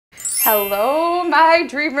Hello, my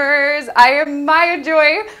dreamers. I am Maya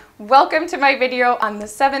Joy. Welcome to my video on the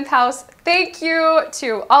 7th house. Thank you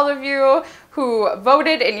to all of you who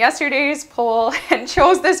voted in yesterday's poll and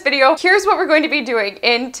chose this video. Here's what we're going to be doing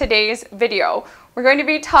in today's video. We're going to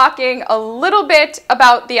be talking a little bit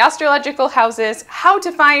about the astrological houses, how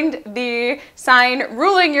to find the sign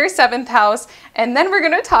ruling your 7th house, and then we're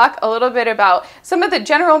going to talk a little bit about some of the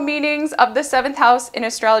general meanings of the 7th house in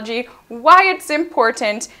astrology, why it's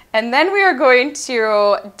important, and then we are going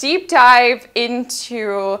to deep dive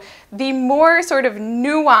into the more sort of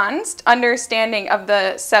nuanced understanding of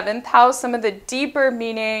the 7th house, some of the deeper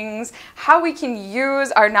meanings, how we can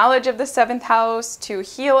use our knowledge of the 7th house to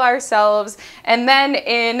heal ourselves. And then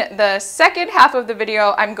in the second half of the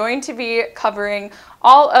video, I'm going to be covering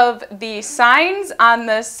all of the signs on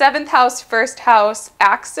the 7th house, 1st house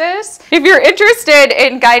axis. If you're interested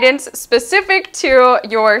in guidance specific to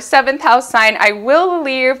your 7th house sign, I will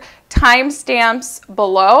leave timestamps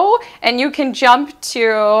below and you can jump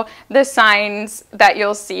to the signs that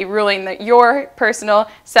you'll see ruling your personal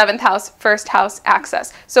 7th house, 1st house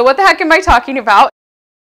axis. So what the heck am I talking about?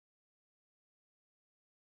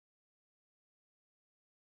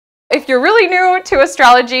 If you're really new to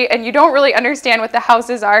astrology and you don't really understand what the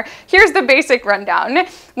houses are, here's the basic rundown.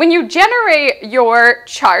 When you generate your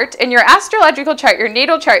chart, in your astrological chart, your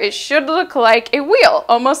natal chart, it should look like a wheel,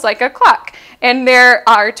 almost like a clock. And there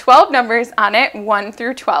are 12 numbers on it, 1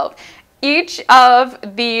 through 12. Each of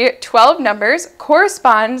the 12 numbers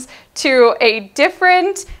corresponds to a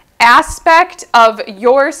different aspect of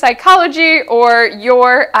your psychology or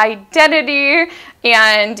your identity,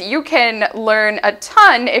 and you can learn a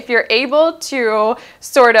ton if you're able to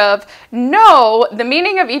sort of know the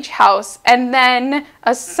meaning of each house and then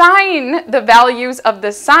assign the values of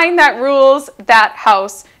the sign that rules that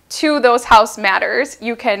house to those house matters.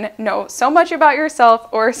 You can know so much about yourself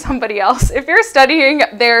or somebody else if you're studying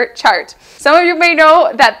their chart. Some of you may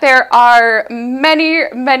know that there are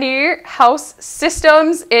many house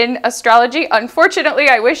systems in astrology. Unfortunately,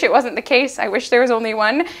 I wish it wasn't the case. I wish there was only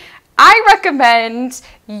one. I recommend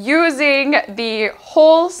using the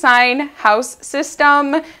whole sign house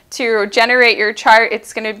system to generate your chart.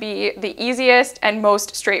 It's going to be the easiest and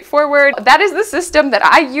most straightforward. That is the system that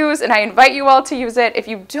I use, and I invite you all to use it. If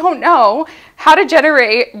you don't know how to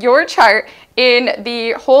generate your chart in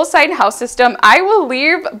the whole sign house system, I will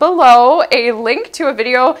leave below a link to a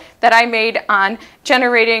video that I made on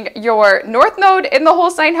generating your north node in the whole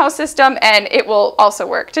sign house system, and it will also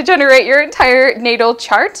work to generate your entire natal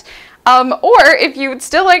chart. Or if you'd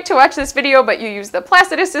still like to watch this video but you use the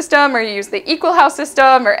Placidus system or you use the equal house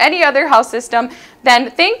system or any other house system, then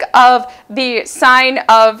think of the sign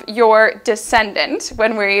of your descendant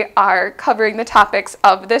when we are covering the topics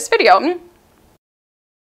of this video.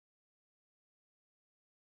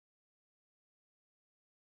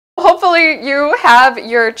 Hopefully you have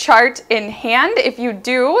your chart in hand. If you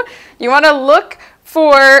do, you want to look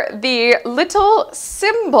for the little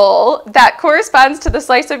symbol that corresponds to the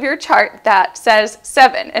slice of your chart that says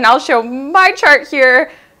 7. And I'll show my chart here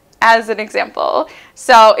as an example.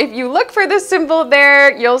 So if you look for the symbol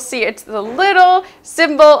there, you'll see it's the little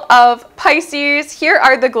symbol of Pisces. Here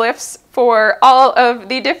are the glyphs for all of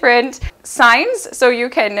the different signs. So you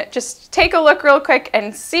can just take a look real quick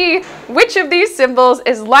and see which of these symbols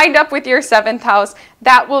is lined up with your 7th house.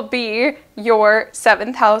 That will be your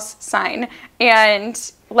 7th house sign.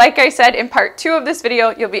 And like I said in part 2 of this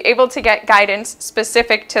video, you'll be able to get guidance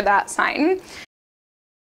specific to that sign.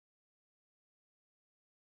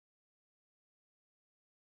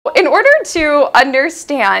 In order to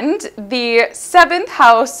understand the 7th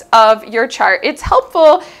house of your chart, it's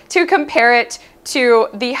helpful to compare it to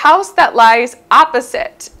the house that lies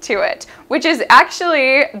opposite to it, which is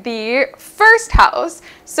actually the 1st house.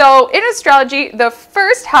 So in astrology, the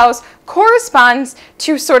 1st house corresponds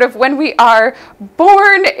to sort of when we are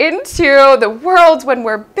born into the world, when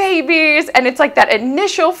we're babies, and it's like that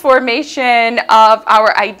initial formation of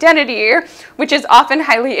our identity, which is often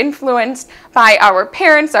highly influenced by our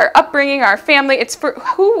parents, our upbringing, our family. It's for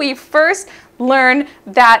who we first learn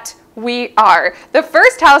that we are. The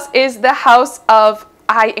 1st house is the house of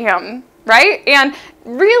I am, right? And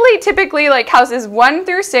really typically like houses 1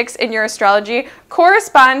 through 6 in your astrology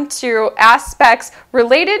correspond to aspects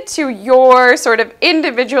related to your sort of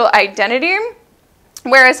individual identity,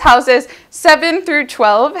 whereas houses 7 through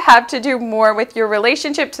 12 have to do more with your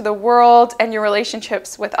relationship to the world and your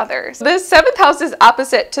relationships with others. The 7th house is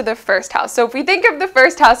opposite to the 1st house. So if we think of the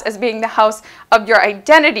 1st house as being the house of your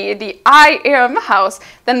identity, the I am house,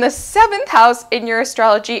 then the 7th house in your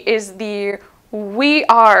astrology is the we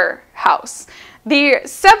are house. The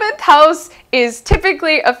 7th house is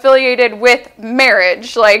typically affiliated with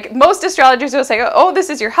marriage. Like most astrologers will say, oh, this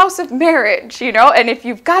is your house of marriage, you know, and if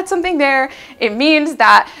you've got something there, it means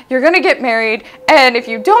that you're going to get married. And if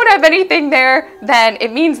you don't have anything there, then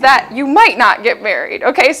it means that you might not get married.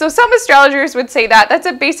 Okay, so some astrologers would say that. That's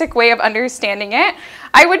a basic way of understanding it.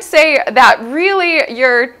 I would say that really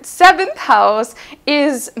your 7th house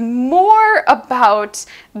is more about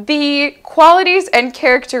the qualities and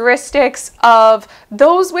characteristics of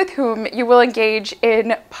those with whom you will engage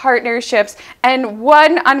in partnerships and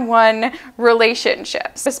one-on-one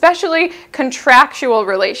relationships, especially contractual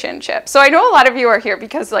relationships. So I know a lot of you are here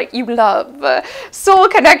because like you love soul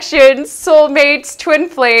connections, soulmates, twin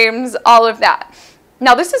flames, all of that.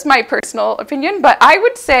 Now this is my personal opinion, but I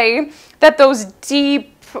would say that those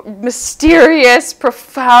deep, mysterious,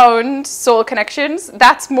 profound soul connections,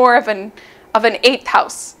 that's more of an 8th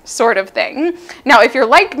house sort of thing. Now, if you're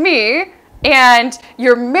like me and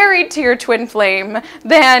you're married to your twin flame,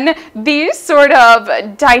 then these sort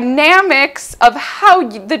of dynamics of how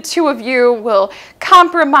the two of you will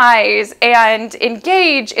compromise and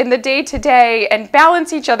engage in the day-to-day and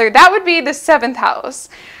balance each other, that would be the 7th house.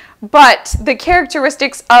 But the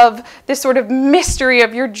characteristics of this sort of mystery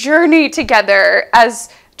of your journey together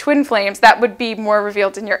as twin flames, that would be more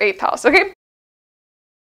revealed in your 8th house, okay?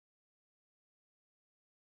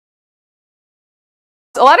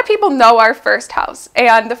 A lot of people know our 1st house,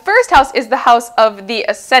 and the 1st house is the house of the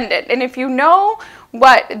ascendant. And if you know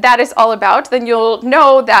what that is all about, then you'll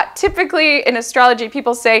know that typically in astrology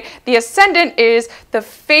people say the ascendant is the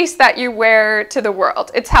face that you wear to the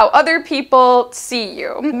world. It's how other people see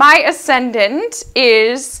you. My ascendant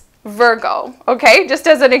is Virgo, okay? Just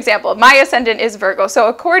as an example, my ascendant is Virgo. So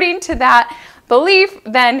according to that belief,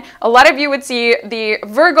 then a lot of you would see the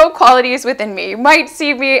Virgo qualities within me. You might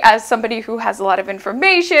see me as somebody who has a lot of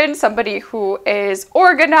information, somebody who is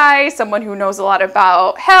organized, someone who knows a lot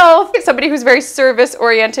about health, somebody who's very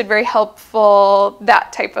service-oriented, very helpful,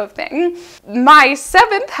 that type of thing. My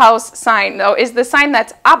 7th house sign, though, is the sign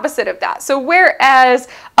that's opposite of that. So whereas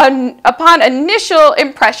upon initial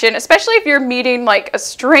impression, especially if you're meeting like a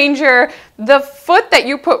stranger, the foot that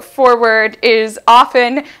you put forward is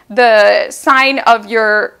often the sign of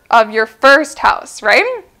your 1st house,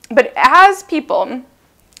 right? But as people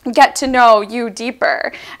get to know you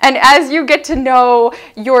deeper, and as you get to know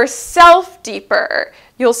yourself deeper,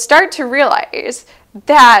 you'll start to realize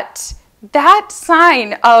that that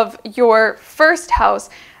sign of your 1st house,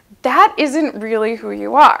 that isn't really who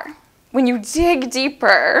you are. When you dig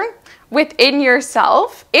deeper within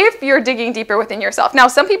yourself, if you're digging deeper within yourself. Now,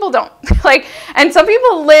 some people don't, and some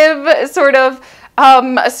people live sort of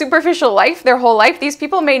a superficial life their whole life. These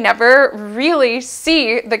people may never really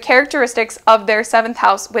see the characteristics of their 7th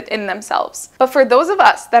house within themselves. But for those of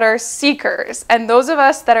us that are seekers and those of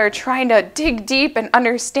us that are trying to dig deep and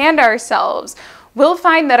understand ourselves, we'll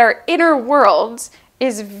find that our inner world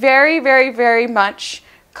is very, very, very much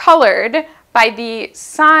colored by the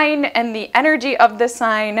sign and the energy of the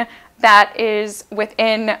sign that is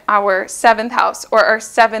within our 7th house or our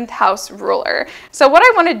 7th house ruler. So what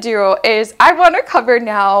I want to do is I want to cover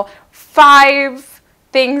now 5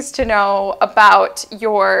 things to know about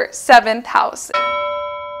your 7th house.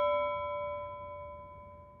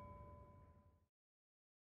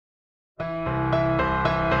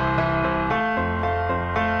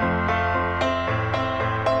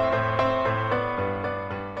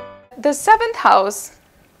 The 7th house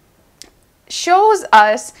shows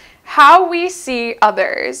us how we see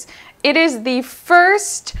others. It is the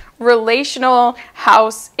first relational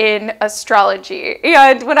house in astrology.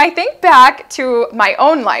 And when I think back to my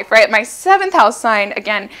own life, right, my 7th house sign,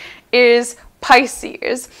 again, is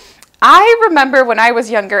Pisces. I remember when I was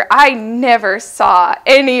younger, I never saw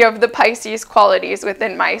any of the Pisces qualities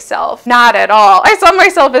within myself. Not at all. I saw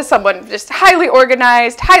myself as someone just highly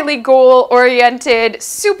organized, highly goal-oriented,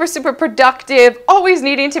 super, super productive, always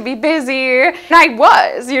needing to be busy. And I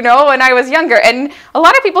was, you know, when I was younger. And a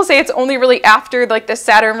lot of people say it's only really after like the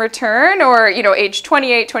Saturn return or, you know, age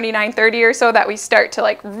 28, 29, 30 or so that we start to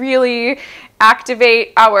like really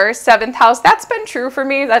activate our 7th house. That's been true for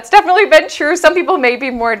me. That's definitely been true. Some people may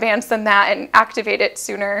be more advanced than that and activate it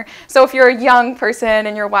sooner. So if you're a young person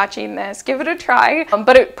and you're watching this, give it a try.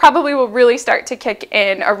 But it probably will really start to kick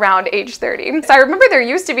in around age 30. So I remember there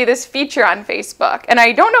used to be this feature on Facebook, and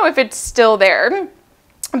I don't know if it's still there,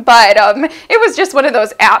 But it was just one of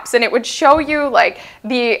those apps, and it would show you like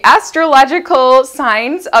the astrological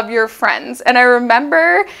signs of your friends. And I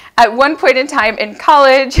remember at one point in time in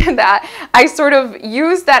college that I sort of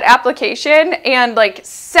used that application, and like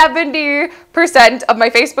 70% of my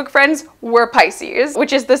Facebook friends were Pisces,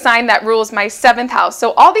 which is the sign that rules my 7th house.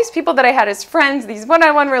 So all these people that I had as friends, these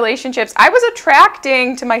one-on-one relationships, I was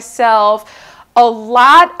attracting to myself a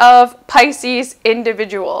lot of Pisces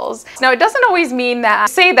individuals. Now, it doesn't always mean that,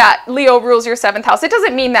 say that Leo rules your 7th house. It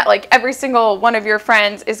doesn't mean that like every single one of your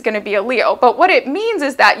friends is going to be a Leo. But what it means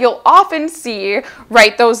is that you'll often see,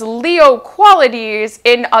 right, those Leo qualities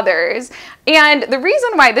in others. And the reason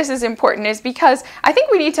why this is important is because I think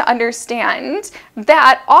we need to understand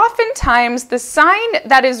that oftentimes the sign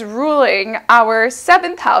that is ruling our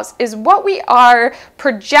 7th house is what we are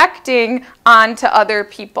projecting onto other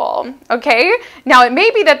people, okay? Now, it may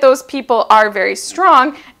be that those people are very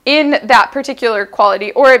strong in that particular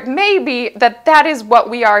quality, or it may be that that is what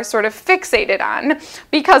we are sort of fixated on,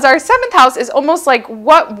 because our 7th house is almost like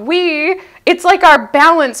it's like our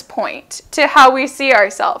balance point to how we see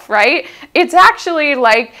ourselves, right? It's actually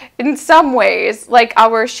like, in some ways, like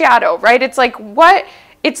our shadow, right? It's like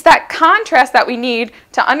it's that contrast that we need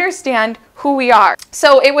to understand who we are.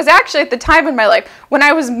 So it was actually at the time in my life when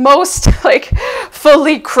I was most like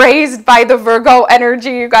fully crazed by the Virgo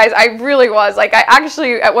energy, you guys. I really was. Like, I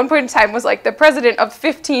actually at one point in time was like the president of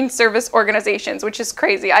 15 service organizations, which is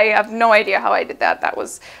crazy. I have no idea how I did that. That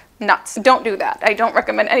was nuts. Don't do that. I don't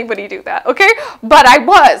recommend anybody do that, okay? But I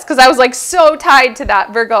was, because I was like so tied to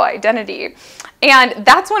that Virgo identity. And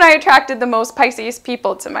that's when I attracted the most Pisces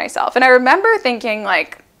people to myself. And I remember thinking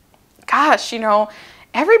like, gosh, you know,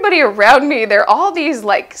 everybody around me, they're all these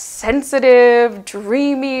like sensitive,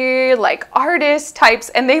 dreamy, like artist types.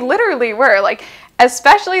 And they literally were, like,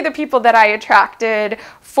 especially the people that I attracted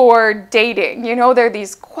for dating. You know, they're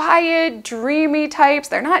these quiet, dreamy types.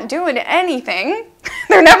 They're not doing anything.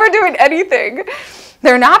 They're never doing anything.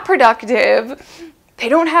 They're not productive. They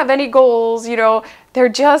don't have any goals, you know. They're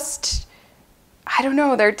just, I don't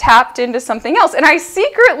know, they're tapped into something else. And I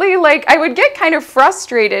secretly, like, I would get kind of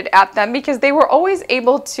frustrated at them because they were always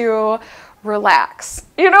able to relax,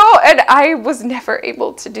 you know, and I was never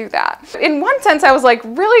able to do that. In one sense, I was like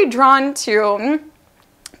really drawn to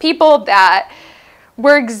people that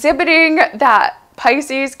were exhibiting that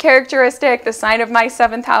Pisces characteristic, the sign of my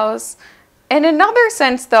 7th house. In another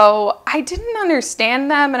sense, though, I didn't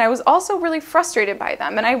understand them, and I was also really frustrated by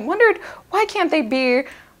them. And I wondered, why can't they be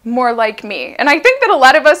more like me? And I think that a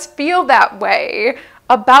lot of us feel that way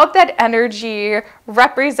about that energy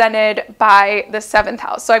represented by the 7th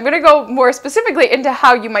house. So I'm going to go more specifically into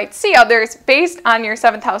how you might see others based on your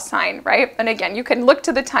 7th house sign, right? And again, you can look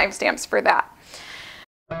to the timestamps for that.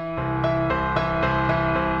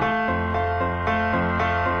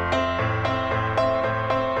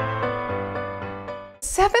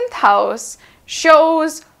 7th house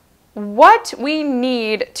shows what we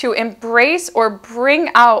need to embrace or bring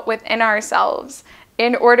out within ourselves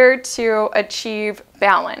in order to achieve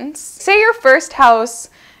balance. Say your 1st house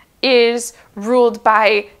is ruled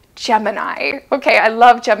by Gemini. Okay, I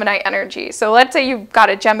love Gemini energy. So let's say you've got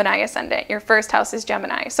a Gemini ascendant. Your 1st house is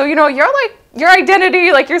Gemini. So, you know, you're like, your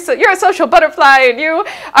identity, like you're a social butterfly, and you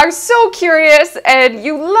are so curious and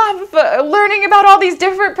you love learning about all these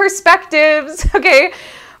different perspectives, okay?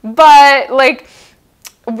 But like,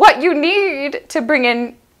 what you need to bring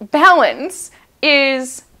in balance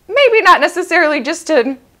is maybe not necessarily just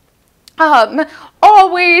to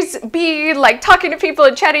always be like talking to people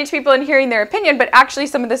and chatting to people and hearing their opinion, but actually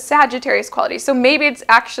some of the Sagittarius qualities. So maybe it's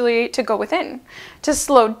actually to go within, to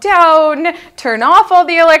slow down, turn off all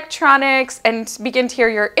the electronics, and begin to hear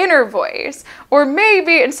your inner voice. Or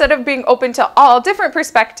maybe instead of being open to all different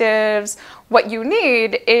perspectives, what you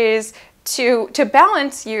need is to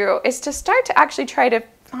balance you is to start to actually try to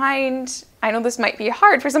find, I know this might be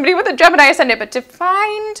hard for somebody with a Gemini ascendant, but to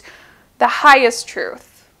find the highest truth.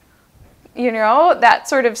 You know, that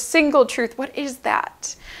sort of single truth. What is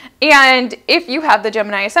that? And if you have the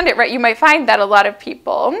Gemini ascendant, right, you might find that a lot of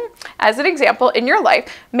people, as an example, in your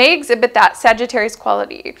life may exhibit that Sagittarius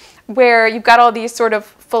quality where you've got all these sort of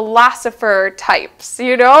philosopher types,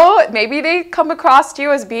 you know, maybe they come across to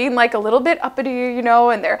you as being like a little bit uppity, you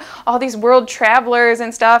know, and they're all these world travelers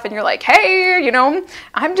and stuff, and you're like, hey, you know,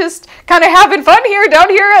 I'm just kind of having fun here down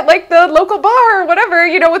here at like the local bar or whatever,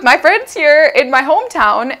 you know, with my friends here in my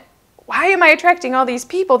hometown. Why am I attracting all these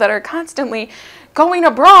people that are constantly going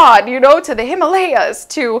abroad, you know, to the Himalayas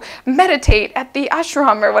to meditate at the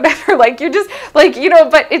ashram or whatever? Like, you're just like, you know,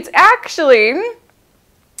 but it's actually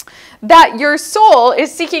that your soul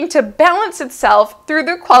is seeking to balance itself through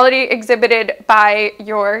the quality exhibited by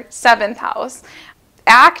your 7th house.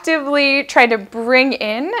 Actively trying to bring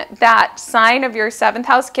in that sign of your 7th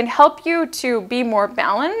house can help you to be more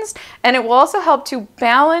balanced, and it will also help to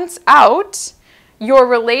balance out your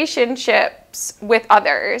relationships with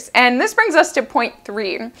others. And this brings us to point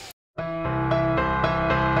 3.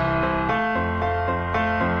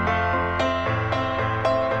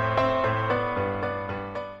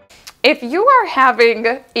 If you are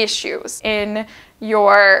having issues in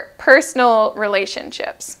your personal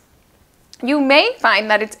relationships, you may find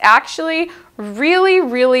that it's actually really,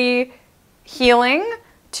 really healing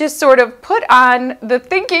to sort of put on the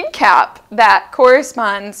thinking cap that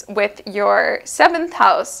corresponds with your 7th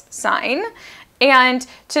house sign and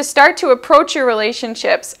to start to approach your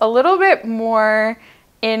relationships a little bit more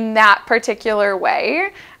in that particular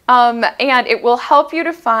way. And it will help you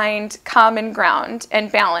to find common ground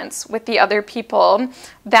and balance with the other people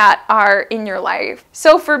that are in your life.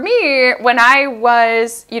 So for me, when I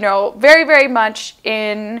was, very, very much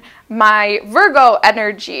in my Virgo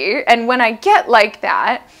energy, and when I get like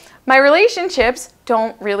that, my relationships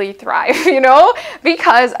don't really thrive,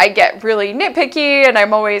 because I get really nitpicky and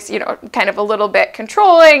I'm always, kind of a little bit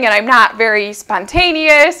controlling, and I'm not very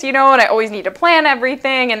spontaneous, and I always need to plan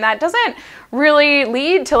everything, and that doesn't really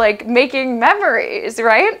lead to like making memories,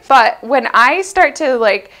 right? But when I start to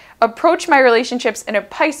like approach my relationships in a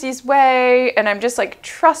Pisces way, and I'm just like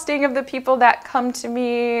trusting of the people that come to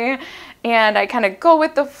me, and I kind of go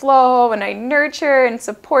with the flow, and I nurture and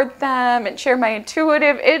support them and share my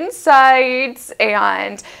intuitive insights,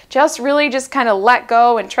 and just really just kind of let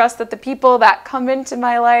go and trust that the people that come into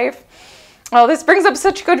my life, oh, this brings up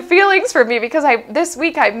such good feelings for me, because this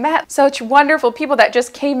week I met such wonderful people that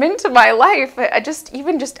just came into my life.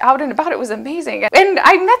 Even just out and about, it was amazing. And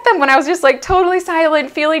I met them when I was just like totally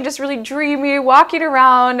silent, feeling just really dreamy, walking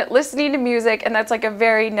around, listening to music, and that's like a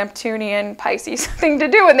very Neptunian Pisces thing to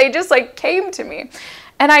do, and they just like came to me.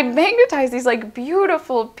 And I magnetized these like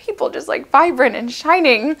beautiful people, just like vibrant and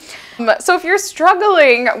shining. So if you're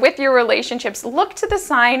struggling with your relationships, look to the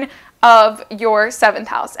sign of your 7th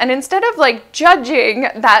house. And instead of like judging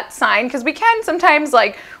that sign, because we can sometimes,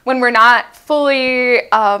 like when we're not fully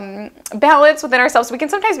balanced within ourselves, we can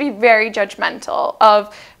sometimes be very judgmental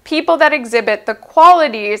of people that exhibit the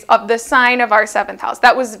qualities of the sign of our 7th house.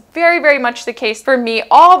 That was very, very much the case for me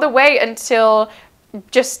all the way until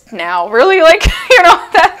just now, really, like,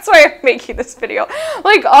 that's why I'm making this video,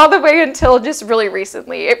 like all the way until just really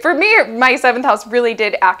recently. For me, my 7th house really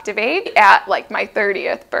did activate at like my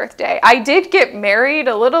 30th birthday. I did get married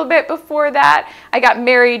a little bit before that. I got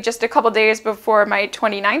married just a couple days before my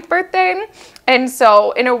 29th birthday. And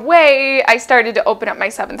so in a way, I started to open up my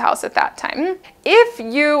 7th house at that time. If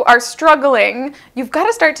you are struggling, you've got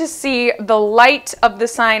to start to see the light of the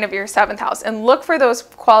sign of your 7th house and look for those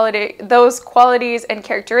qualities and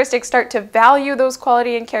characteristics. Start to value those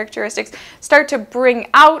qualities and characteristics. Start to bring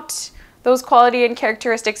out those qualities and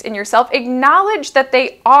characteristics in yourself. Acknowledge that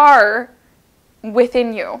they are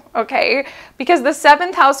within you, okay? Because the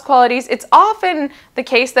 7th house qualities, it's often the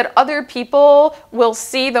case that other people will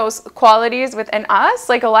see those qualities within us.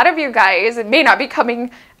 Like a lot of you guys, it may not be coming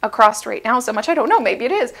across right now so much, I don't know, maybe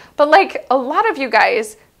it is, but like a lot of you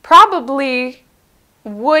guys probably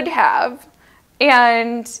would have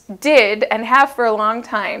and did and have for a long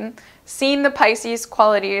time seen the Pisces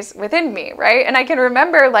qualities within me, right? And I can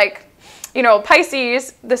remember, like,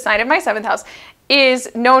 Pisces, the sign of my 7th house,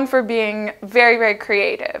 is known for being very, very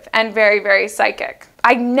creative and very, very psychic.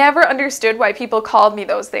 I never understood why people called me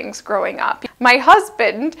those things growing up. My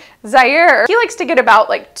husband, Zaire, he likes to get about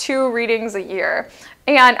like 2 readings a year.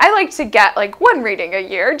 And I like to get like 1 reading a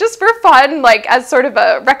year just for fun, like as sort of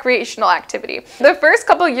a recreational activity. The first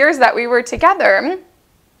couple of years that we were together,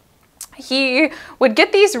 he would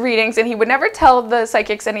get these readings and he would never tell the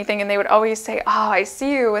psychics anything, and they would always say, "Oh, I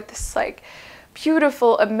see you with this like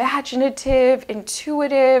beautiful, imaginative,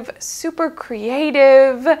 intuitive, super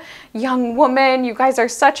creative young woman. You guys are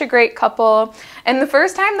such a great couple." And the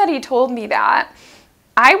first time that he told me that,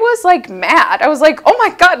 I was like mad. I was like, oh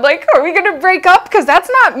my God, like, are we gonna break up? Because that's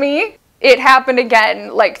not me. It happened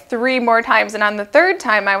again like 3 more times. And on the 3rd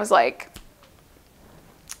time, I was like,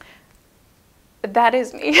 that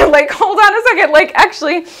is me. Like, hold on a second. Like,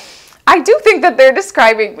 actually, I do think that they're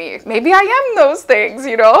describing me. Maybe I am those things,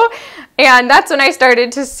 And that's when I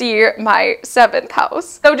started to see my 7th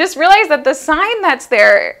house. So just realize that the sign that's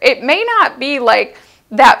there, it may not be like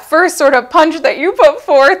that first sort of punch that you put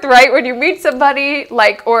forth, right, when you meet somebody,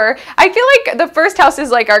 like, or I feel like the first house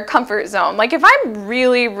is like our comfort zone. Like if I'm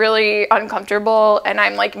really, really uncomfortable and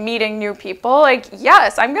I'm like meeting new people, like,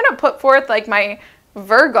 yes, I'm gonna put forth like my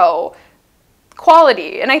Virgo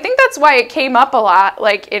quality. And I think that's why it came up a lot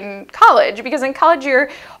like in college, because in college you're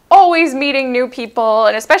always meeting new people,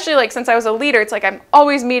 and especially like since I was a leader, it's like I'm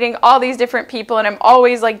always meeting all these different people and I'm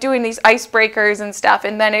always like doing these icebreakers and stuff,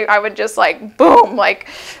 and then I would just like boom, like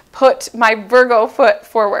put my Virgo foot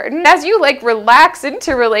forward. And as you like relax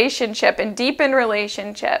into relationship and deepen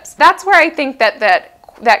relationships, that's where I think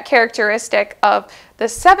that characteristic of the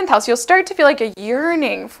 7th house, you'll start to feel like a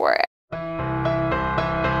yearning for it.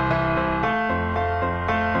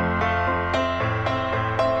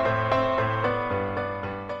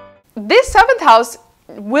 This 7th house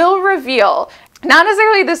will reveal not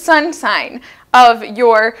necessarily the sun sign of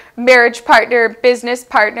your marriage partner, business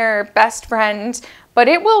partner, best friend, but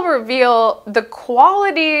it will reveal the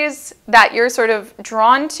qualities that you're sort of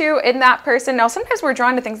drawn to in that person. Now, sometimes we're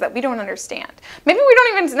drawn to things that we don't understand. Maybe we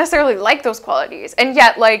don't even necessarily like those qualities, and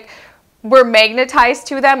yet like we're magnetized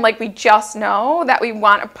to them, like we just know that we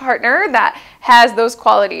want a partner that has those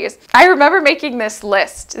qualities. I remember making this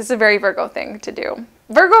list. This is a very Virgo thing to do.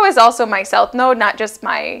 Virgo is also my South Node, not just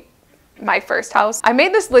my first house. I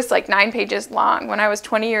made this list like 9 pages long when I was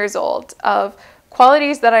 20 years old of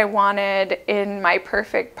qualities that I wanted in my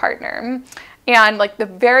perfect partner. And like the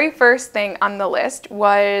very first thing on the list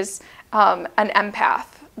was an empath,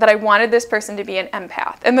 that I wanted this person to be an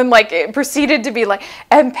empath. And then like it proceeded to be like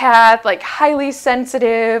empath, like highly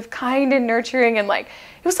sensitive, kind and nurturing, and like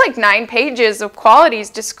it was like 9 pages of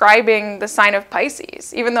qualities describing the sign of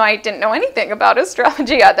Pisces, even though I didn't know anything about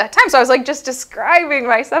astrology at that time. So I was like just describing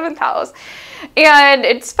my 7th house. And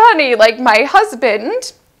it's funny, like my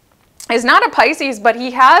husband is not a Pisces, but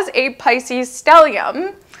he has a Pisces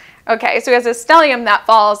stellium. Okay, so he has a stellium that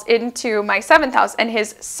falls into my 7th house, and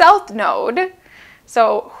his South Node,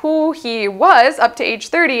 so who he was up to age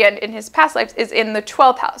 30 and in his past lives, is in the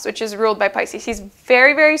 12th house, which is ruled by Pisces. He's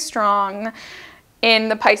very, very strong in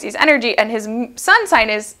the Pisces energy, and his sun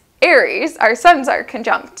sign is Aries. Our suns are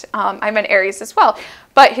conjunct. I'm an Aries as well,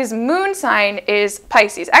 but his moon sign is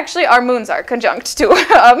Pisces. Actually, our moons are conjunct too.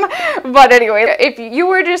 But anyway, if you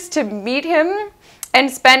were just to meet him and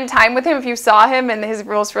spend time with him, if you saw him in his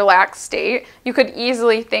most relaxed state, you could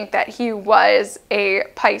easily think that he was a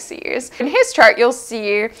Pisces. In his chart, you'll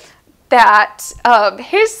see that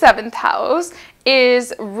his 7th house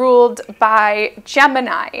is ruled by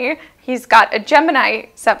Gemini. He's got a Gemini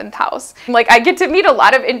 7th house. Like I get to meet a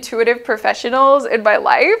lot of intuitive professionals in my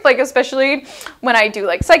life, like especially when I do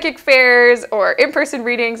like psychic fairs or in-person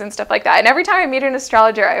readings and stuff like that. And every time I meet an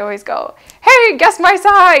astrologer, I always go, hey, guess my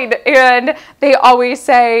sign. And they always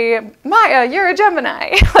say, Maya, you're a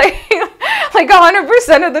Gemini. like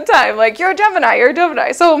 100% of the time, like you're a Gemini, you're a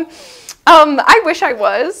Gemini. So I wish I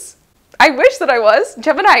was. I wish that I was.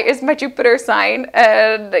 Gemini is my Jupiter sign,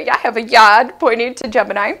 and yeah, I have a yod pointing to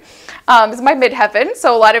Gemini. It's my midheaven,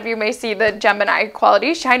 so a lot of you may see the Gemini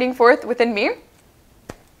quality shining forth within me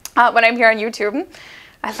when I'm here on YouTube.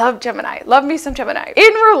 I love Gemini. Love me some Gemini.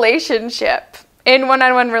 In relationship, in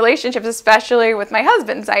one-on-one relationships, especially with my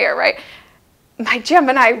husband, Zaire, right? My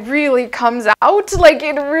Gemini really comes out. Like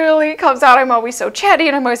it really comes out. I'm always so chatty,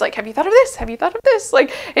 and I'm always like, have you thought of this? Have you thought of this?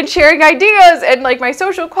 Like, and sharing ideas, and like my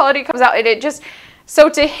social quality comes out, and it just, so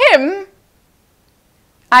to him,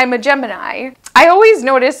 I'm a Gemini. I always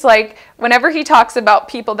notice like whenever he talks about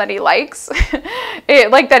people that he likes,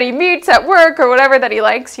 like that he meets at work or whatever that he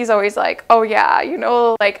likes, he's always like, oh yeah, you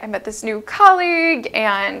know, like I met this new colleague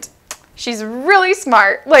and she's really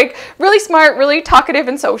smart, really talkative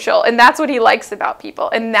and social, and that's what he likes about people,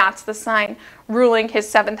 and that's the sign ruling his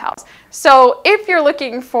 7th house. So if you're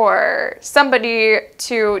looking for somebody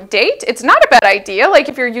to date, it's not a bad idea. Like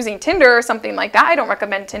if you're using Tinder or something like that, I don't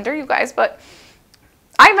recommend Tinder, you guys, but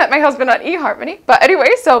I met my husband on eHarmony. But anyway,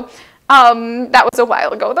 so that was a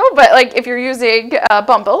while ago though, but like if you're using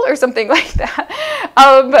Bumble or something like that,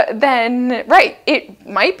 then right, it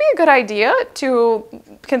might be a good idea to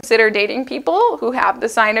consider dating people who have the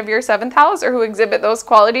sign of your 7th house or who exhibit those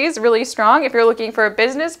qualities really strong. If you're looking for a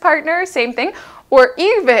business partner, same thing, or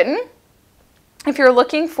even if you're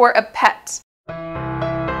looking for a pet.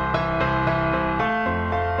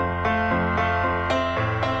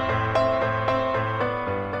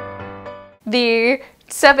 The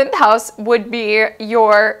 7th house would be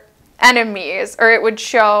your enemies, or it would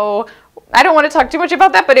show, I don't want to talk too much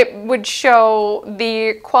about that, but it would show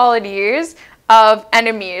the qualities of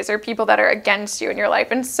enemies or people that are against you in your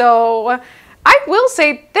life. And so I I will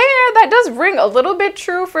say that does ring a little bit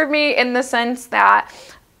true for me in the sense that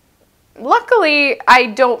luckily I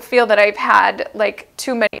don't feel that I've had like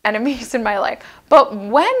too many enemies in my life. But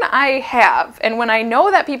when I have, and when I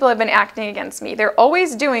know that people have been acting against me, they're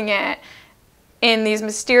always doing it in these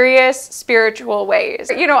mysterious spiritual ways.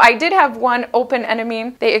 You know, I did have one open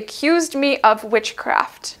enemy. They accused me of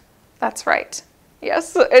witchcraft. That's right.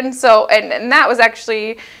 Yes. And so, and that was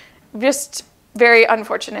actually just very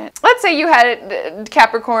unfortunate. Let's say you had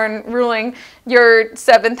Capricorn ruling your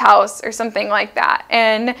 7th house or something like that.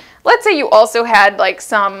 And let's say you also had like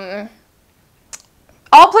some,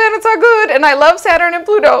 all planets are good and I love Saturn and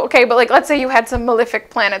Pluto. Okay, but like let's say you had some malefic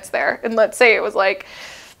planets there. And let's say it was like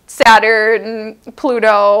Saturn,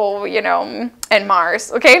 Pluto, you know, and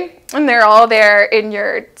Mars, okay? And they're all there in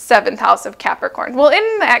your 7th house of Capricorn. Well,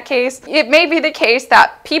 in that case, it may be the case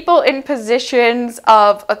that people in positions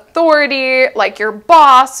of authority, like your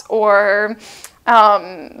boss or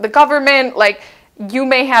the government, like you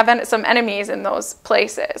may have some enemies in those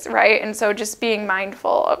places, right? And so just being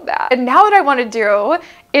mindful of that. And now what I want to do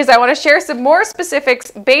is I want to share some more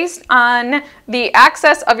specifics based on the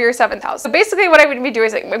axis of your 7th house. So basically what I'm going to be doing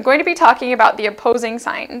is I'm going to be talking about the opposing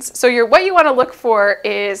signs. So what you want to look for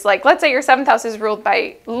is, like, let's say your 7th house is ruled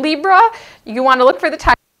by Libra. You want to look for the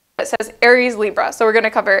time that says Aries, Libra. So we're going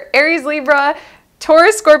to cover Aries, Libra,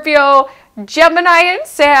 Taurus, Scorpio, Gemini and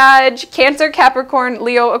Sag, Cancer, Capricorn,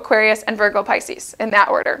 Leo, Aquarius, and Virgo, Pisces, in that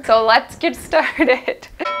order. So let's get started.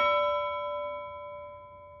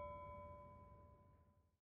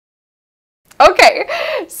 Okay,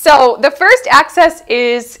 so the first axis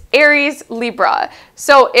is Aries, Libra.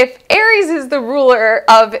 So if Aries is the ruler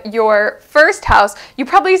of your 1st house, you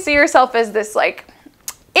probably see yourself as this like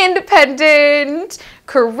independent,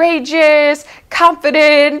 courageous,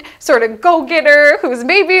 confident, sort of go-getter who's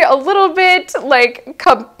maybe a little bit like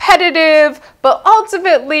competitive, but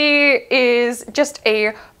ultimately is just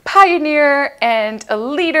a pioneer and a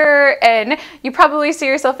leader, and you probably see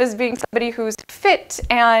yourself as being somebody who's fit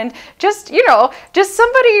and just, you know, just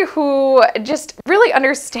somebody who just really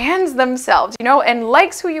understands themselves, you know, and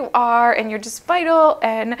likes who you are, and you're just vital,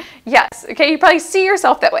 and yes, okay, you probably see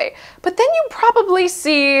yourself that way. But then you probably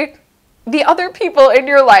see the other people in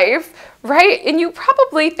your life, right? And you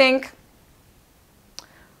probably think,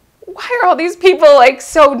 why are all these people like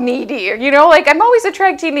so needy? You know, like I'm always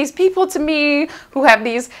attracting these people to me who have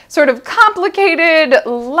these sort of complicated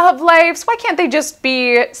love lives. Why can't they just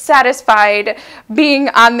be satisfied being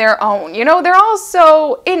on their own? You know, they're all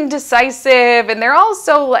so indecisive, and they're all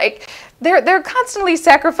so like, they're constantly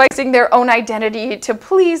sacrificing their own identity to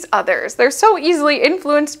please others. They're so easily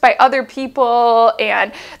influenced by other people,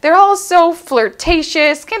 and they're all so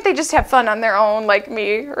flirtatious. Can't they just have fun on their own like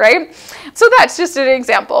me, right? So that's just an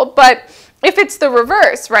example. But if it's the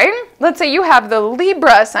reverse, right? Let's say you have the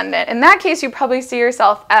Libra ascendant. In that case, you probably see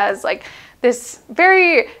yourself as like this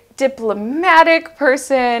very diplomatic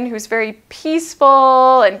person who's very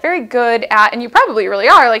peaceful and very good at, and you probably really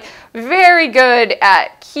are, like very good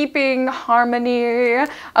at keeping harmony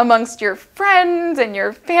amongst your friends and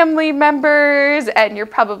your family members, and you're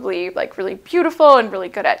probably like really beautiful and really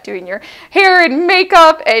good at doing your hair and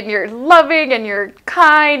makeup, and you're loving and you're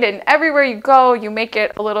kind, and everywhere you go you make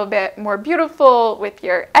it a little bit more beautiful with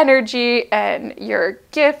your energy and your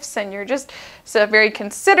gifts, and you're just a very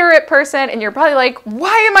considerate person, and you're probably like,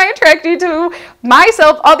 why am I attracted to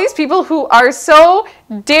myself all these people who are so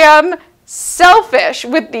damn selfish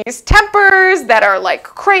with these tempers that are like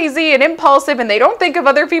crazy and impulsive, and they don't think of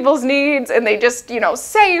other people's needs, and they just, you know,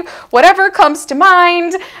 say whatever comes to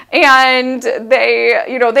mind, and they,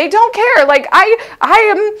 you know, they don't care. Like I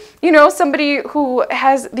am, you know, somebody who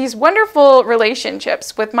has these wonderful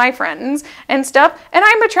relationships with my friends and stuff, and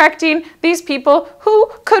I'm attracting these people who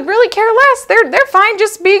could really care less. They're fine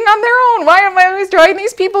just being on their own. Why am I always drawing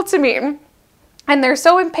these people to me? And they're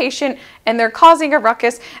so impatient, and they're causing a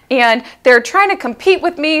ruckus, and they're trying to compete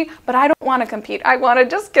with me, but I don't want to compete. I want to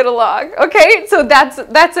just get along, okay? So that's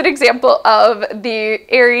an example of the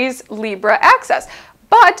Aries Libra axis.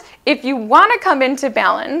 But if you want to come into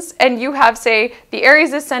balance and you have, say, the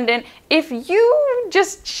Aries ascendant, if you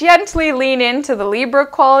just gently lean into the Libra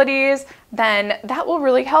qualities, then that will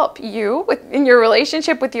really help you in your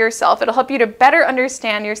relationship with yourself. It'll help you to better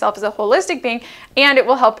understand yourself as a holistic being, and it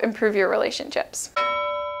will help improve your relationships.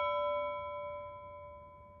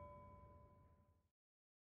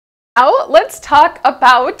 Now let's talk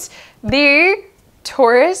about the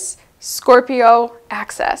Taurus Scorpio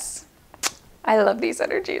axis. I love these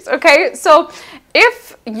energies. Okay, so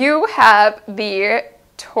if you have the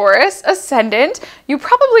Taurus Ascendant, you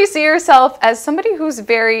probably see yourself as somebody who's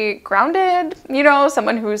very grounded, you know,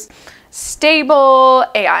 someone who's stable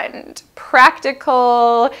and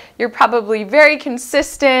practical. You're probably very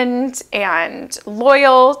consistent and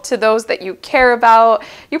loyal to those that you care about.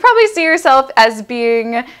 You probably see yourself as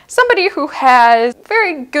being somebody who has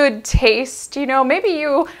very good taste. You know, maybe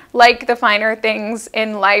you like the finer things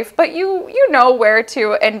in life, but you know where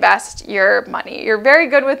to invest your money. You're very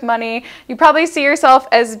good with money. You probably see yourself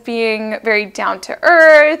as being very down to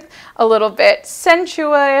earth, a little bit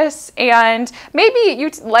sensuous, and maybe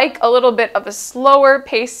you like a little bit of a slower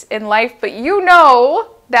pace in life, but you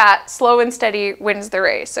know that slow and steady wins the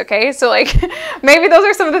race, okay? So like maybe those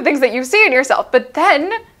are some of the things that you see in yourself, but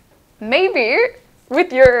then maybe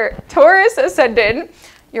with your Taurus Ascendant,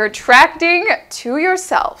 you're attracting to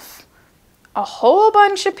yourself a whole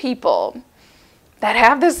bunch of people that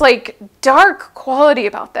have this like dark quality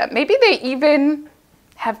about them. Maybe they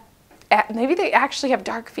actually have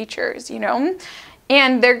dark features, you know?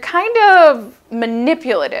 And they're kind of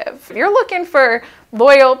manipulative. If you're looking for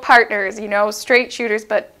loyal partners, you know, straight shooters,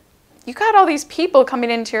 but you got all these people coming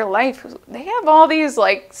into your life who they have all these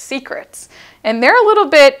like secrets, and they're a little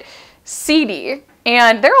bit seedy,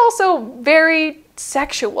 and they're also very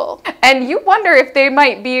sexual. And you wonder if they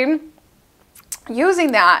might be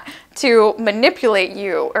using that to manipulate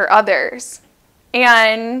you or others.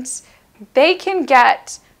 And they can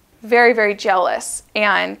get very, very jealous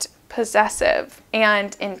and possessive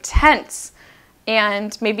and intense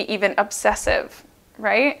and maybe even obsessive,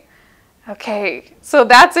 right? Okay, so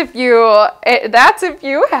that's if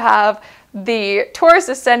you have the Taurus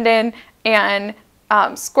Ascendant and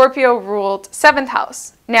Scorpio ruled 7th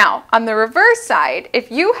house. Now, on the reverse side, if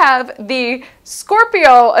you have the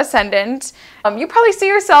Scorpio Ascendant, you probably see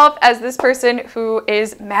yourself as this person who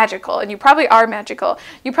is magical, and you probably are magical.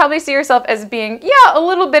 You probably see yourself as being, yeah, a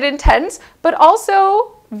little bit intense, but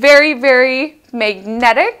also very, very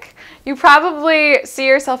magnetic. You probably see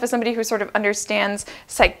yourself as somebody who sort of understands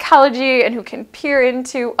psychology and who can peer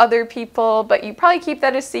into other people, but you probably keep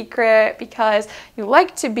that a secret because you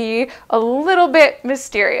like to be a little bit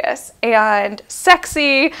mysterious and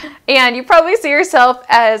sexy, and you probably see yourself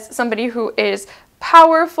as somebody who is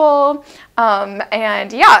powerful,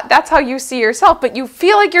 and yeah, that's how you see yourself, but you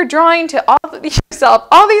feel like you're drawing to all these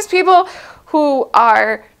people who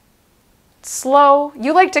are slow.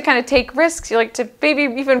 You like to kind of take risks. You like to maybe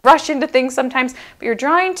even rush into things sometimes, but you're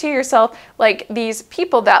drawing to yourself like these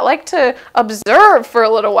people that like to observe for a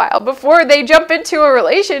little while before they jump into a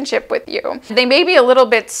relationship with you. They may be a little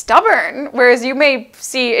bit stubborn, whereas you may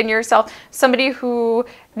see in yourself somebody who,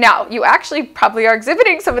 now you actually probably are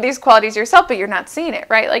exhibiting some of these qualities yourself, but you're not seeing it,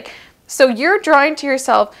 right? Like, so you're drawing to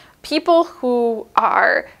yourself people who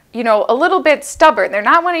are, you know, a little bit stubborn. They're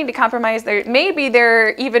not wanting to compromise. Maybe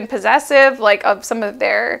they're even possessive, like of some of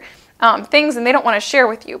their things, and they don't want to share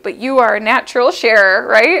with you, but you are a natural sharer,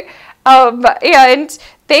 right? And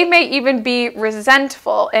they may even be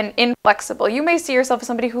resentful and inflexible. You may see yourself as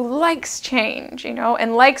somebody who likes change, you know,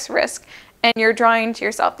 and likes risk, and you're drawing to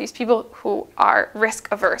yourself these people who are risk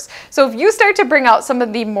averse. So if you start to bring out some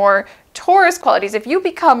of the more Taurus qualities, if you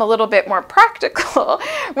become a little bit more practical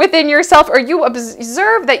within yourself, or you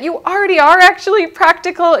observe that you already are actually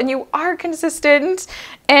practical and you are consistent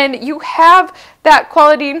and you have that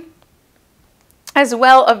quality as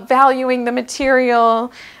well of valuing the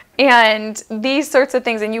material and these sorts of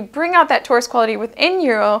things, and you bring out that Taurus quality within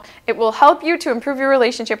you, it will help you to improve your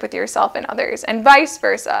relationship with yourself and others, and vice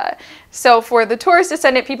versa. So for the Taurus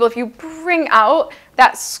Descendant people, if you bring out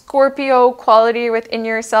that Scorpio quality within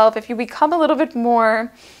yourself, if you become a little bit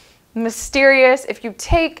more mysterious, if you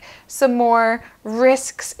take some more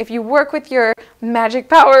risks, if you work with your magic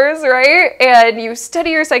powers, right, and you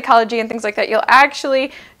study your psychology and things like that, you'll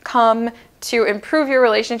actually come to improve your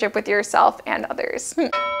relationship with yourself and others.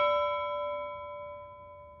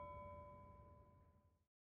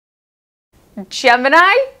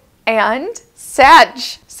 Gemini and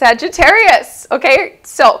Sagittarius. Okay,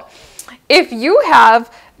 so if you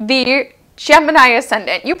have the Gemini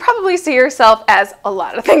Ascendant, you probably see yourself as a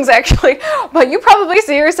lot of things actually, but you probably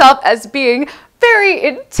see yourself as being very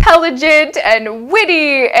intelligent and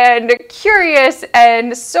witty and curious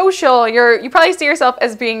and social. You probably see yourself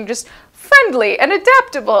as being just friendly and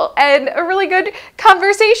adaptable and a really good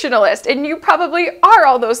conversationalist, and you probably are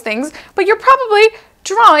all those things, but you're probably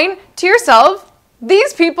drawing to yourself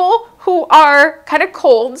these people who are kind of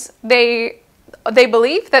colds. They they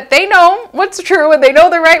believe that they know what's true and they know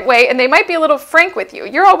the right way, and they might be a little frank with you.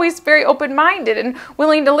 You're always very open-minded and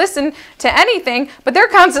willing to listen to anything, but they're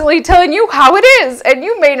constantly telling you how it is, and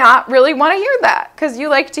you may not really want to hear that because you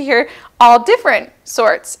like to hear all different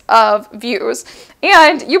sorts of views.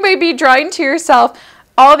 And you may be drawing to yourself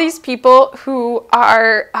all these people who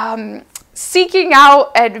are seeking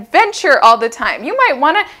out adventure all the time. You might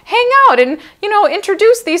want to hang out and,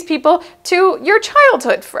 introduce these people to your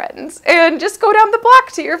childhood friends and just go down the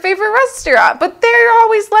block to your favorite restaurant. But they're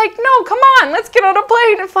always like, no, come on, let's get on a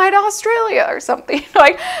plane and fly to Australia or something.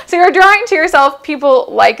 So you're drawing to yourself people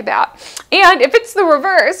like that. And if it's the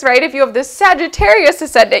reverse, right, if you have the Sagittarius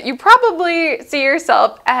ascendant, you probably see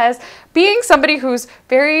yourself as being somebody who's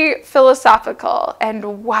very philosophical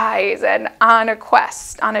and wise and on a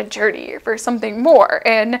quest, on a journey for something more.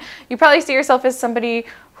 And you probably see yourself as somebody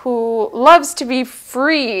who loves to be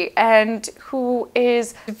free and who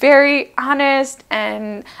is very honest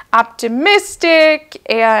and optimistic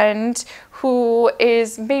and who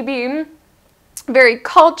is maybe very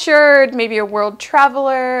cultured, maybe a world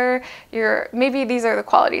traveler. Maybe these are the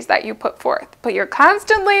qualities that you put forth, but you're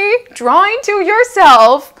constantly drawing to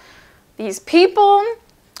yourself these people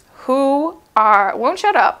who won't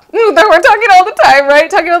shut up. We're talking all the time, right?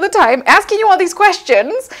 Talking all the time, asking you all these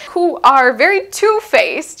questions, who are very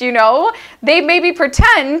two-faced, They maybe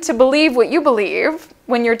pretend to believe what you believe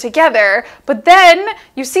when you're together, but then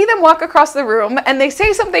you see them walk across the room and they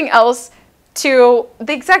say something else to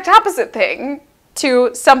the exact opposite thing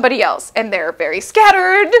to somebody else, and they're very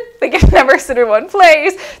scattered. They can never sit in one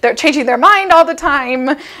place. They're changing their mind all the time,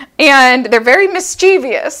 and they're very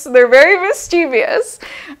mischievous.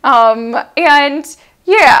 And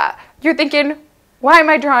yeah, you're thinking, why am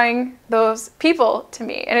I drawing those people to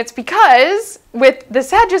me? And it's because with the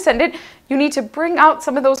Sag Ascendant, you need to bring out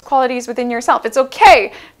some of those qualities within yourself. It's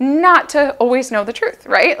okay not to always know the truth,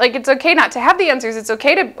 right? It's okay not to have the answers. It's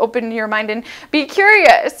okay to open your mind and be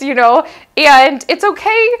curious, And it's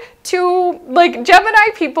okay to,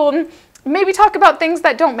 Gemini people maybe talk about things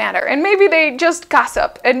that don't matter. And maybe they just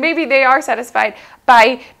gossip. And maybe they are satisfied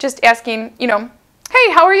by just asking,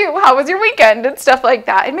 hey, how are you? How was your weekend? And stuff like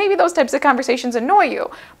that. And maybe those types of conversations annoy you.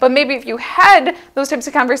 But maybe if you had those types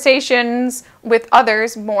of conversations with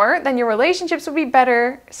others more, then your relationships would be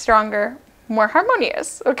better, stronger, more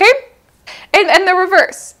harmonious, okay? And the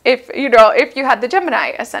reverse, if you had the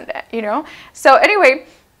Gemini ascendant, So anyway,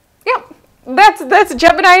 yeah, that's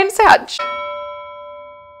Gemini and Sag.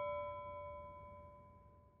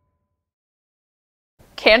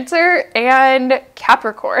 Cancer and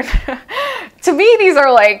Capricorn. To me, these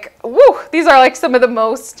are some of the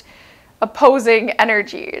most opposing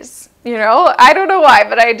energies. I don't know why,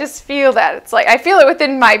 but I just feel that. It's I feel it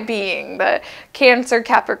within my being, the Cancer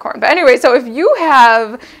Capricorn. But anyway, so if you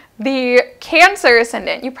have the Cancer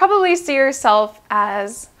ascendant, you probably see yourself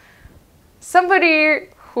as somebody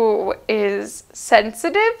who is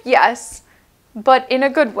sensitive, yes, but in a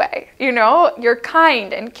good way. You're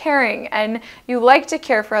kind and caring, and you like to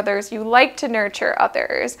care for others. You like to nurture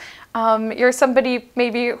others. You're somebody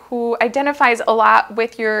maybe who identifies a lot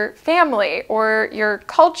with your family or your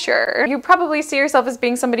culture. You probably see yourself as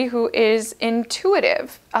being somebody who is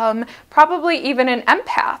intuitive, probably even an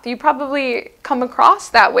empath. You probably come across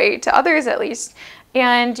that way to others, at least.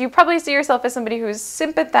 And you probably see yourself as somebody who's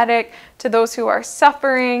sympathetic to those who are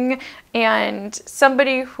suffering and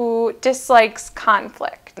somebody who dislikes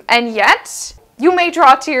conflict. And yet, you may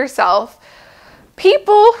draw to yourself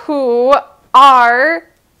people who are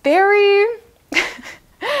very,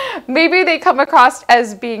 maybe they come across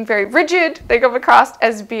as being very rigid. They come across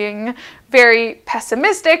as being very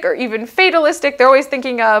pessimistic or even fatalistic. They're always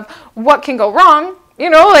thinking of what can go wrong,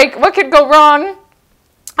 what could go wrong.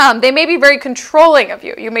 They may be very controlling of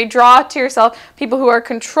you. You may draw to yourself people who are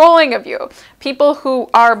controlling of you, people who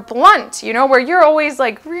are blunt, where you're always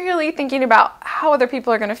really thinking about how other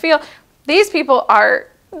people are going to feel. These people are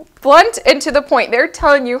blunt and to the point. They're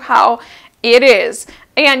telling you how it is.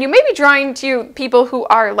 And you may be drawing to people who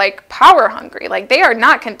are power hungry. They are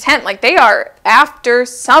not content. They are after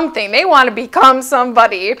something. They want to become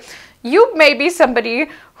somebody. You may be somebody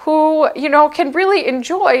who, can really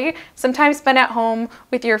enjoy some time spent at home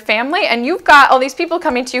with your family. And you've got all these people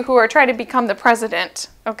coming to you who are trying to become the president,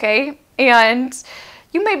 okay? And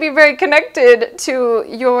you may be very connected to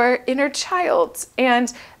your inner child.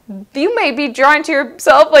 And you may be drawing to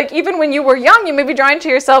yourself, even when you were young, you may be drawing to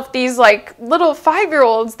yourself these little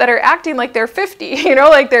 5-year-olds that are acting like they're 50,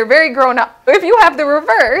 they're very grown up. If you have the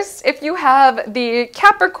reverse, if you have the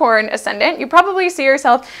Capricorn ascendant, you probably see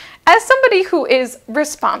yourself as somebody who is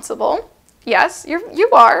responsible Yes,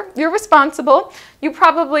 you're responsible. You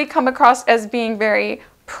probably come across as being very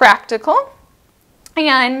practical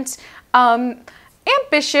and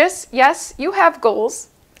ambitious. Yes, you have goals,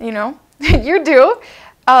 you know, you do.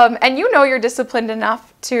 And you know you're disciplined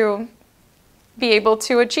enough to be able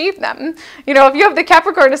to achieve them. You know, if you have the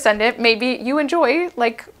Capricorn Ascendant, maybe you enjoy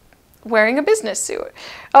like wearing a business suit.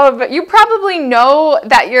 But you probably know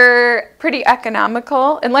that you're pretty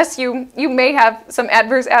economical, unless you may have some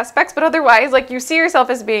adverse aspects, but otherwise, like, you see yourself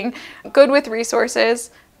as being good with resources,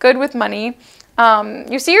 good with money.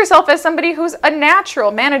 You see yourself as somebody who's a natural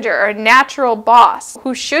manager or a natural boss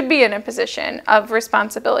who should be in a position of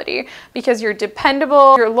responsibility because you're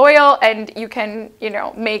dependable, you're loyal, and you can, you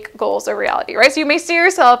know, make goals a reality, right? So you may see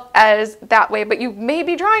yourself as that way, but you may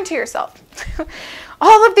be drawing to yourself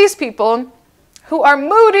all of these people who are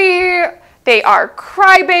moody, they are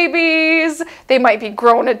crybabies, they might be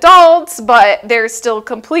grown adults, but they're still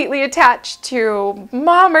completely attached to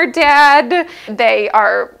mom or dad. They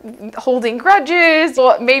are holding grudges.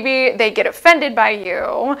 Well, maybe they get offended by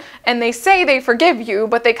you and they say they forgive you,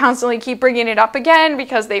 but they constantly keep bringing it up again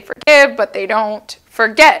because they forgive, but they don't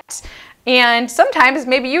forget. And sometimes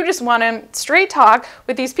maybe you just want to straight talk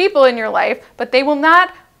with these people in your life, but they will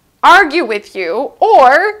not argue with you,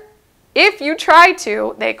 or if you try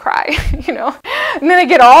to, they cry, you know, and then they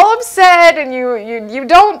get all upset, and you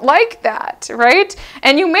don't like that, right?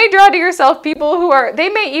 And you may draw to yourself people who are, they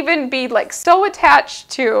may even be like so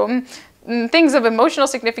attached to things of emotional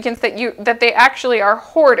significance that they actually are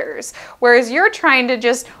hoarders, whereas you're trying to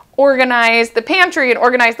just organize the pantry and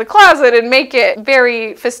organize the closet and make it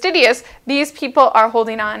very fastidious. These people are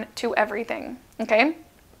holding on to everything, okay?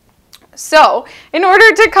 So, in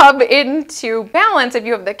order to come into balance, if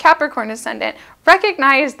you have the Capricorn Ascendant,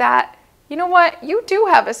 recognize that, you know what, you do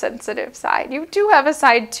have a sensitive side. You do have a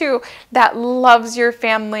side too that loves your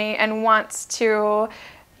family and wants to,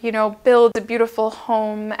 you know, build a beautiful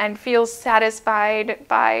home and feels satisfied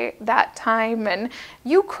by that time. And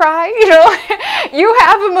you cry, you know, you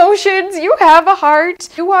have emotions, you have a heart,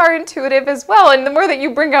 you are intuitive as well. And the more that you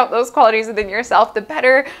bring out those qualities within yourself, the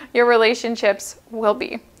better your relationships will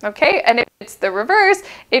be, okay? And if it's the reverse,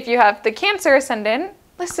 if you have the Cancer Ascendant,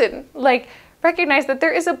 listen, like, recognize that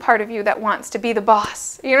there is a part of you that wants to be the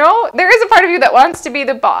boss, you know? There is a part of you that wants to be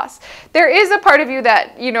the boss. There is a part of you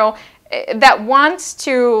that, you know, that wants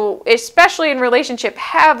to, especially in relationship,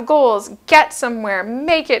 have goals, get somewhere,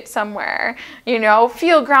 make it somewhere, you know,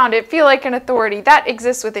 feel grounded, feel like an authority. That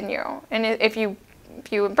exists within you. And if you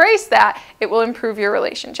embrace that, it will improve your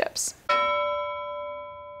relationships.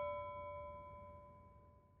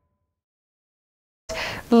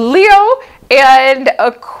 Leo and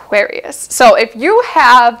Aquarius. So if you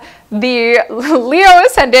have the Leo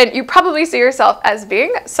Ascendant, you probably see yourself as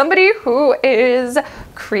being somebody who is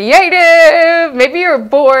creative. Maybe you're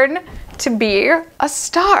born to be a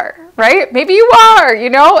star, right? Maybe you are, you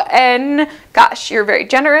know, and gosh, you're very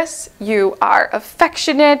generous, you are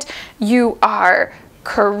affectionate, you are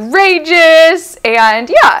courageous, and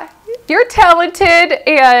yeah, you're talented,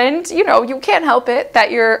 and you know, you can't help it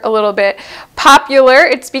that you're a little bit popular.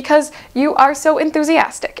 It's because you are so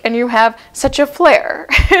enthusiastic and you have such a flair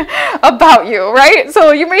about you, right?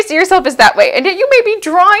 So you may see yourself as that way, and yet you may be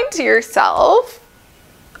drawing to yourself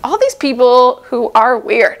all these people who are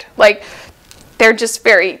weird. Like, they're just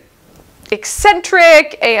very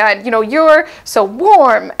eccentric, and you know, you're so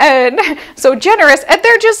warm and so generous, and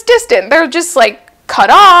they're just distant. They're just like cut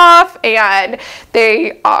off, and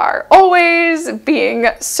they are always being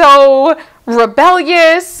so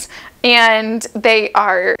rebellious, and they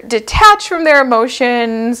are detached from their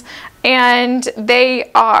emotions, and they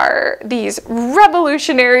are these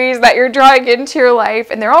revolutionaries that you're drawing into your life,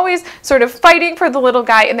 and they're always sort of fighting for the little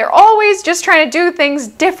guy, and they're always just trying to do things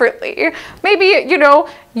differently. Maybe, you know,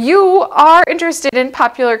 you are interested in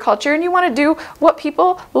popular culture and you want to do what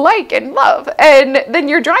people like and love, and then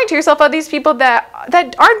you're drawing to yourself all these people that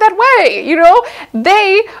aren't that way, you know.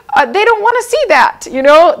 They don't want to see that, you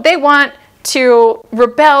know. They want to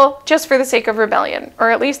rebel just for the sake of rebellion, or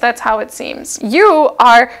at least that's how it seems. You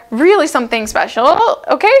are really something special,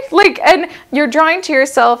 okay? Like, and you're drawing to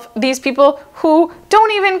yourself these people who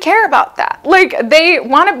don't even care about that. Like, they don't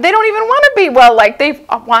even want to be well, like, they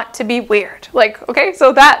want to be weird. Like, okay,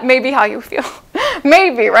 so that may be how you feel.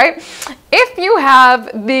 Maybe, right? If you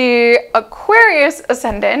have the Aquarius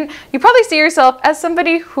Ascendant, you probably see yourself as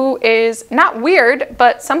somebody who is not weird,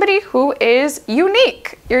 but somebody who is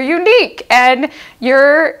unique. You're unique, and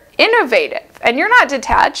you're innovative, and you're not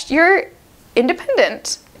detached, you're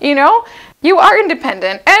independent, you know? You are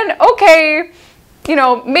independent, and okay, you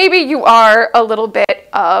know, maybe you are a little bit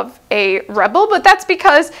of a rebel, but that's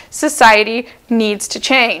because society needs to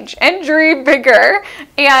change and dream bigger.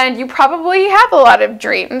 And you probably have a lot of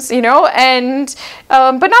dreams, you know, and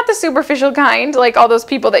but not the superficial kind, like all those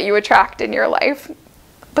people that you attract in your life,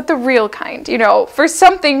 but the real kind, you know, for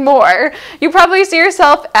something more. You probably see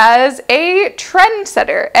yourself as a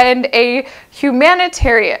trendsetter and a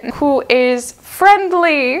humanitarian who is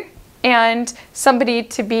friendly and somebody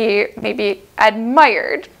to be maybe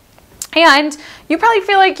admired. And you probably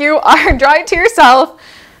feel like you are drawing to yourself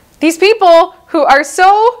these people who are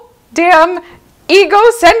so damn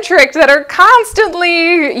egocentric, that are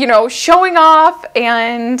constantly, you know, showing off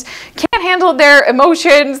and can't handle their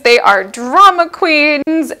emotions. They are drama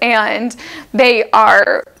queens and they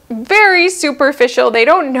are very superficial. They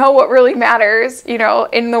don't know what really matters, you know,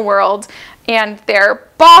 in the world. And they're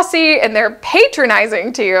bossy and they're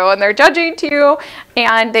patronizing to you and they're judging to you,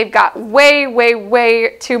 and they've got way, way,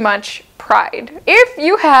 way too much pride. If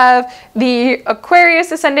you have the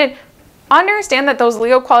Aquarius ascendant, understand that those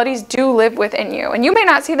Leo qualities do live within you, and you may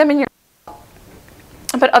not see them in your,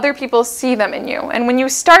 but other people see them in you. And when you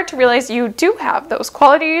start to realize you do have those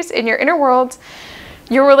qualities in your inner world,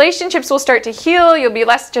 your relationships will start to heal, you'll be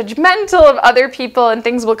less judgmental of other people, and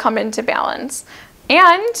things will come into balance.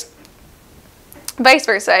 And vice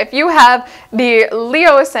versa, if you have the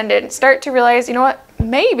Leo ascendant, start to realize, you know what,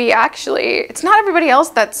 maybe actually it's not everybody else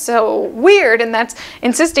that's so weird and that's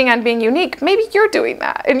insisting on being unique. Maybe you're doing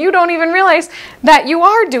that and you don't even realize that you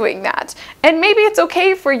are doing that. And maybe it's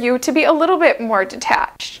okay for you to be a little bit more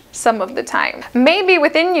detached some of the time. Maybe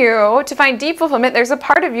within you, to find deep fulfillment, there's a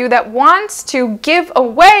part of you that wants to give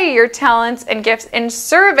away your talents and gifts in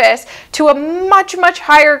service to a much, much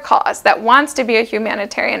higher cause, that wants to be a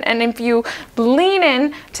humanitarian. And if you lean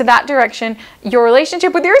in to that direction, your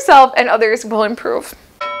relationship with yourself and others will improve.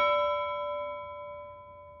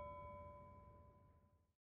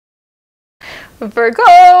 Virgo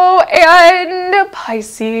and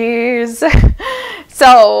Pisces.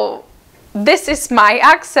 So this is my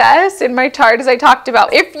access in my chart, as I talked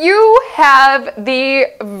about. If you have the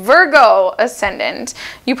Virgo ascendant,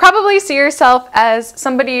 you probably see yourself as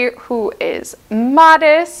somebody who is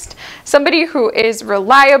modest, somebody who is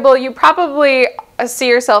reliable. You probably see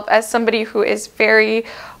yourself as somebody who is very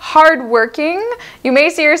hardworking. You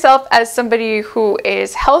may see yourself as somebody who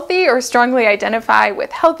is healthy or strongly identify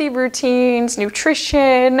with healthy routines,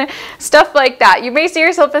 nutrition, stuff like that. You may see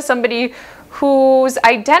yourself as somebody whose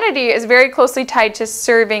identity is very closely tied to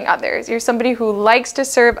serving others. You're somebody who likes to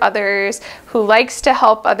serve others, who likes to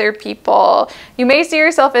help other people. You may see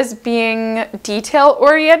yourself as being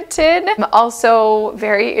detail-oriented, also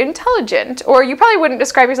very intelligent. Or you probably wouldn't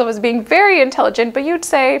describe yourself as being very intelligent, but you'd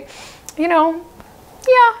say, you know,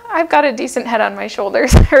 yeah, I've got a decent head on my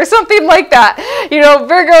shoulders or something like that. You know,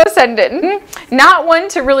 Virgo ascendant, not one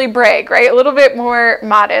to really brag, right? A little bit more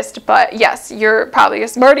modest, but yes, you're probably a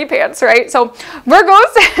smarty pants, right? So Virgo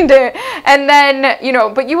ascendant, and then, you know,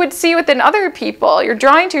 but you would see within other people, you're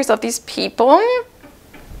drawing to yourself these people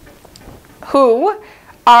who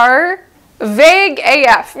are vague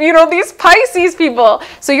AF, you know, these Pisces people.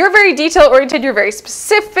 So you're very detail oriented, you're very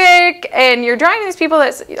specific, and you're drawing these people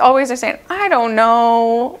that always are saying, I don't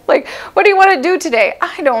know, like, what do you want to do today?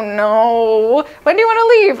 I don't know. When do you want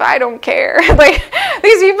to leave? I don't care. Like,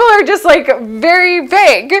 these people are just like very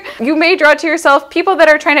vague. You may draw to yourself people that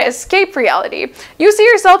are trying to escape reality. You see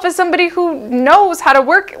yourself as somebody who knows how to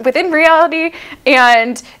work within reality,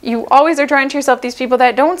 and you always are drawing to yourself these people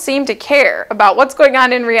that don't seem to care about what's going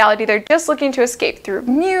on in reality. They're just looking to escape through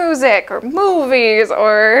music or movies,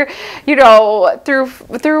 or, you know, through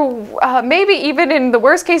maybe even in the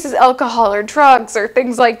worst cases alcohol or drugs or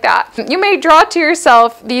things like that. You may draw to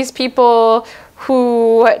yourself these people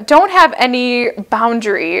who don't have any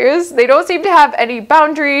boundaries. They don't seem to have any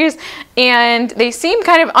boundaries, and they seem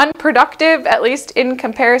kind of unproductive, at least in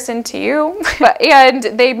comparison to you. And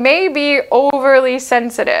they may be overly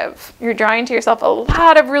sensitive. You're drawing to yourself a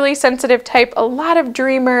lot of really sensitive type, a lot of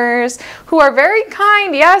dreamers who are very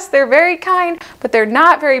kind. Yes, they're very kind, but they're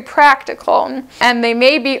not very practical. And they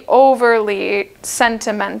may be overly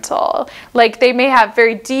sentimental. Like, they may have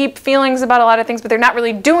very deep feelings about a lot of things, but they're not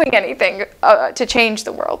really doing anything to change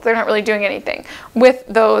the world. They're not really doing anything with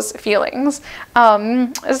those feelings.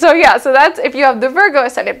 So yeah, so that's if you have the Virgo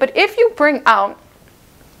ascendant. But if you bring out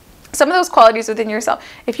some of those qualities within yourself,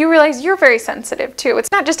 if you realize you're very sensitive too, it's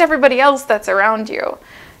not just everybody else that's around you.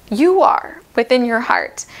 You are within your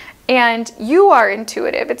heart, and you are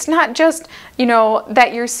intuitive. It's not just, you know,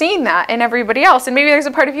 that you're seeing that in everybody else. And maybe there's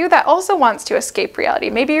a part of you that also wants to escape reality.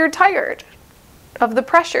 Maybe you're tired of the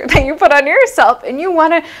pressure that you put on yourself, and you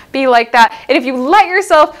want to be like that. And if you let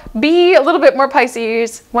yourself be a little bit more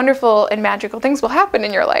Pisces, wonderful and magical things will happen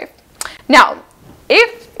in your life. Now,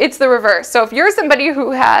 if it's the reverse, so if you're somebody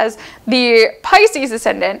who has the Pisces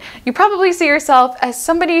ascendant, you probably see yourself as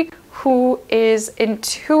somebody who is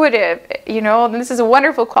intuitive, you know, and this is a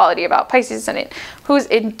wonderful quality about Pisces ascendant, who's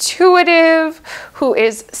intuitive, who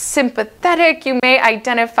is sympathetic. You may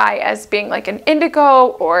identify as being like an indigo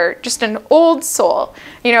or just an old soul,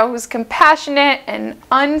 you know, who's compassionate and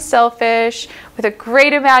unselfish with a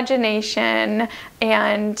great imagination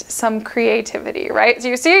and some creativity, right? So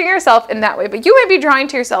you're seeing yourself in that way, but you may be drawing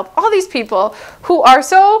to yourself all these people who are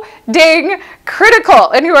so dang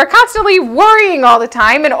critical and who are constantly worrying all the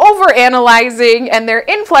time and overanalyzing, and they're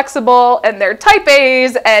inflexible and they're type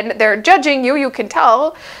A's and they're judging you. You can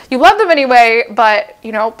tell you love them anyway, but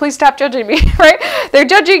you know, please stop judging me, right? They're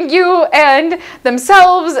judging you and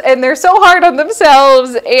themselves, and they're so hard on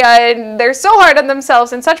themselves, and they're so hard on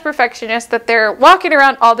themselves and such perfectionists that they're walking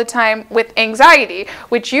around all the time with anxiety,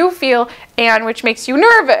 which you feel and which makes you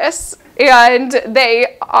nervous. And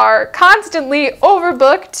they are constantly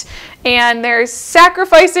overbooked, and they're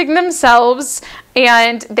sacrificing themselves,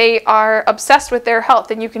 and they are obsessed with their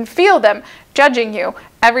health, and you can feel them judging you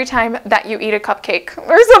every time that you eat a cupcake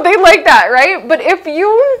or something like that, right? But if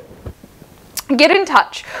you get in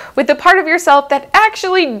touch with the part of yourself that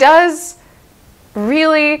actually does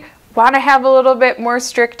really want to have a little bit more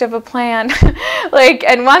strict of a plan, like,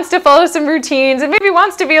 and wants to follow some routines, and maybe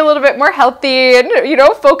wants to be a little bit more healthy and, you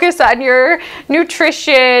know, focus on your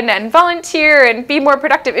nutrition and volunteer and be more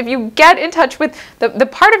productive. If you get in touch with the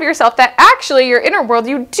part of yourself that actually your inner world,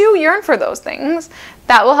 you do yearn for those things,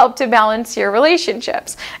 that will help to balance your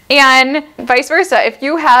relationships. And vice versa, if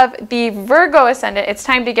you have the Virgo ascendant, it's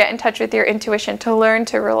time to get in touch with your intuition, to learn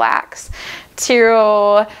to relax,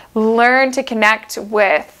 to learn to connect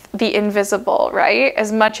with the invisible, right?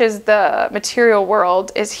 As much as the material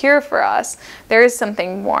world is here for us, there is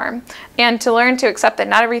something more. And to learn to accept that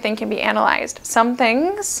not everything can be analyzed. Some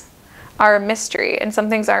things are a mystery, and some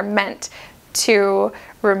things are meant to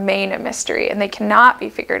remain a mystery, and they cannot be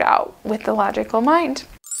figured out with the logical mind.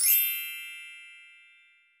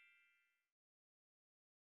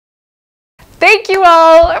 Thank you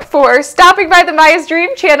all for stopping by the Maya's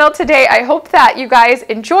Dream channel today. I hope that you guys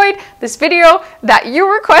enjoyed this video that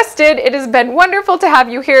you requested. It has been wonderful to have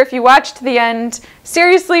you here. If you watched to the end,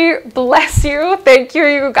 seriously, bless you. Thank you.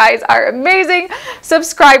 You guys are amazing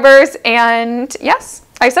subscribers. And yes,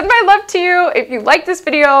 I send my love to you. If you like this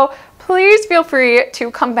video, please feel free to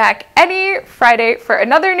come back any Friday for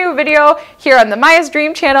another new video here on the Maya's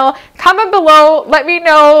Dream channel. Comment below, let me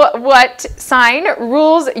know what sign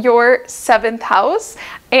rules your 7th house,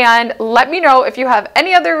 and let me know if you have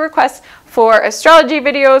any other requests for astrology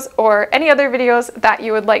videos or any other videos that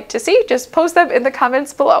you would like to see. Just post them in the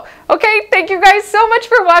comments below. Okay, thank you guys so much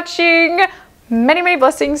for watching. Many, many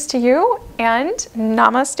blessings to you, and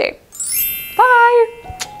namaste.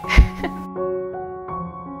 Bye.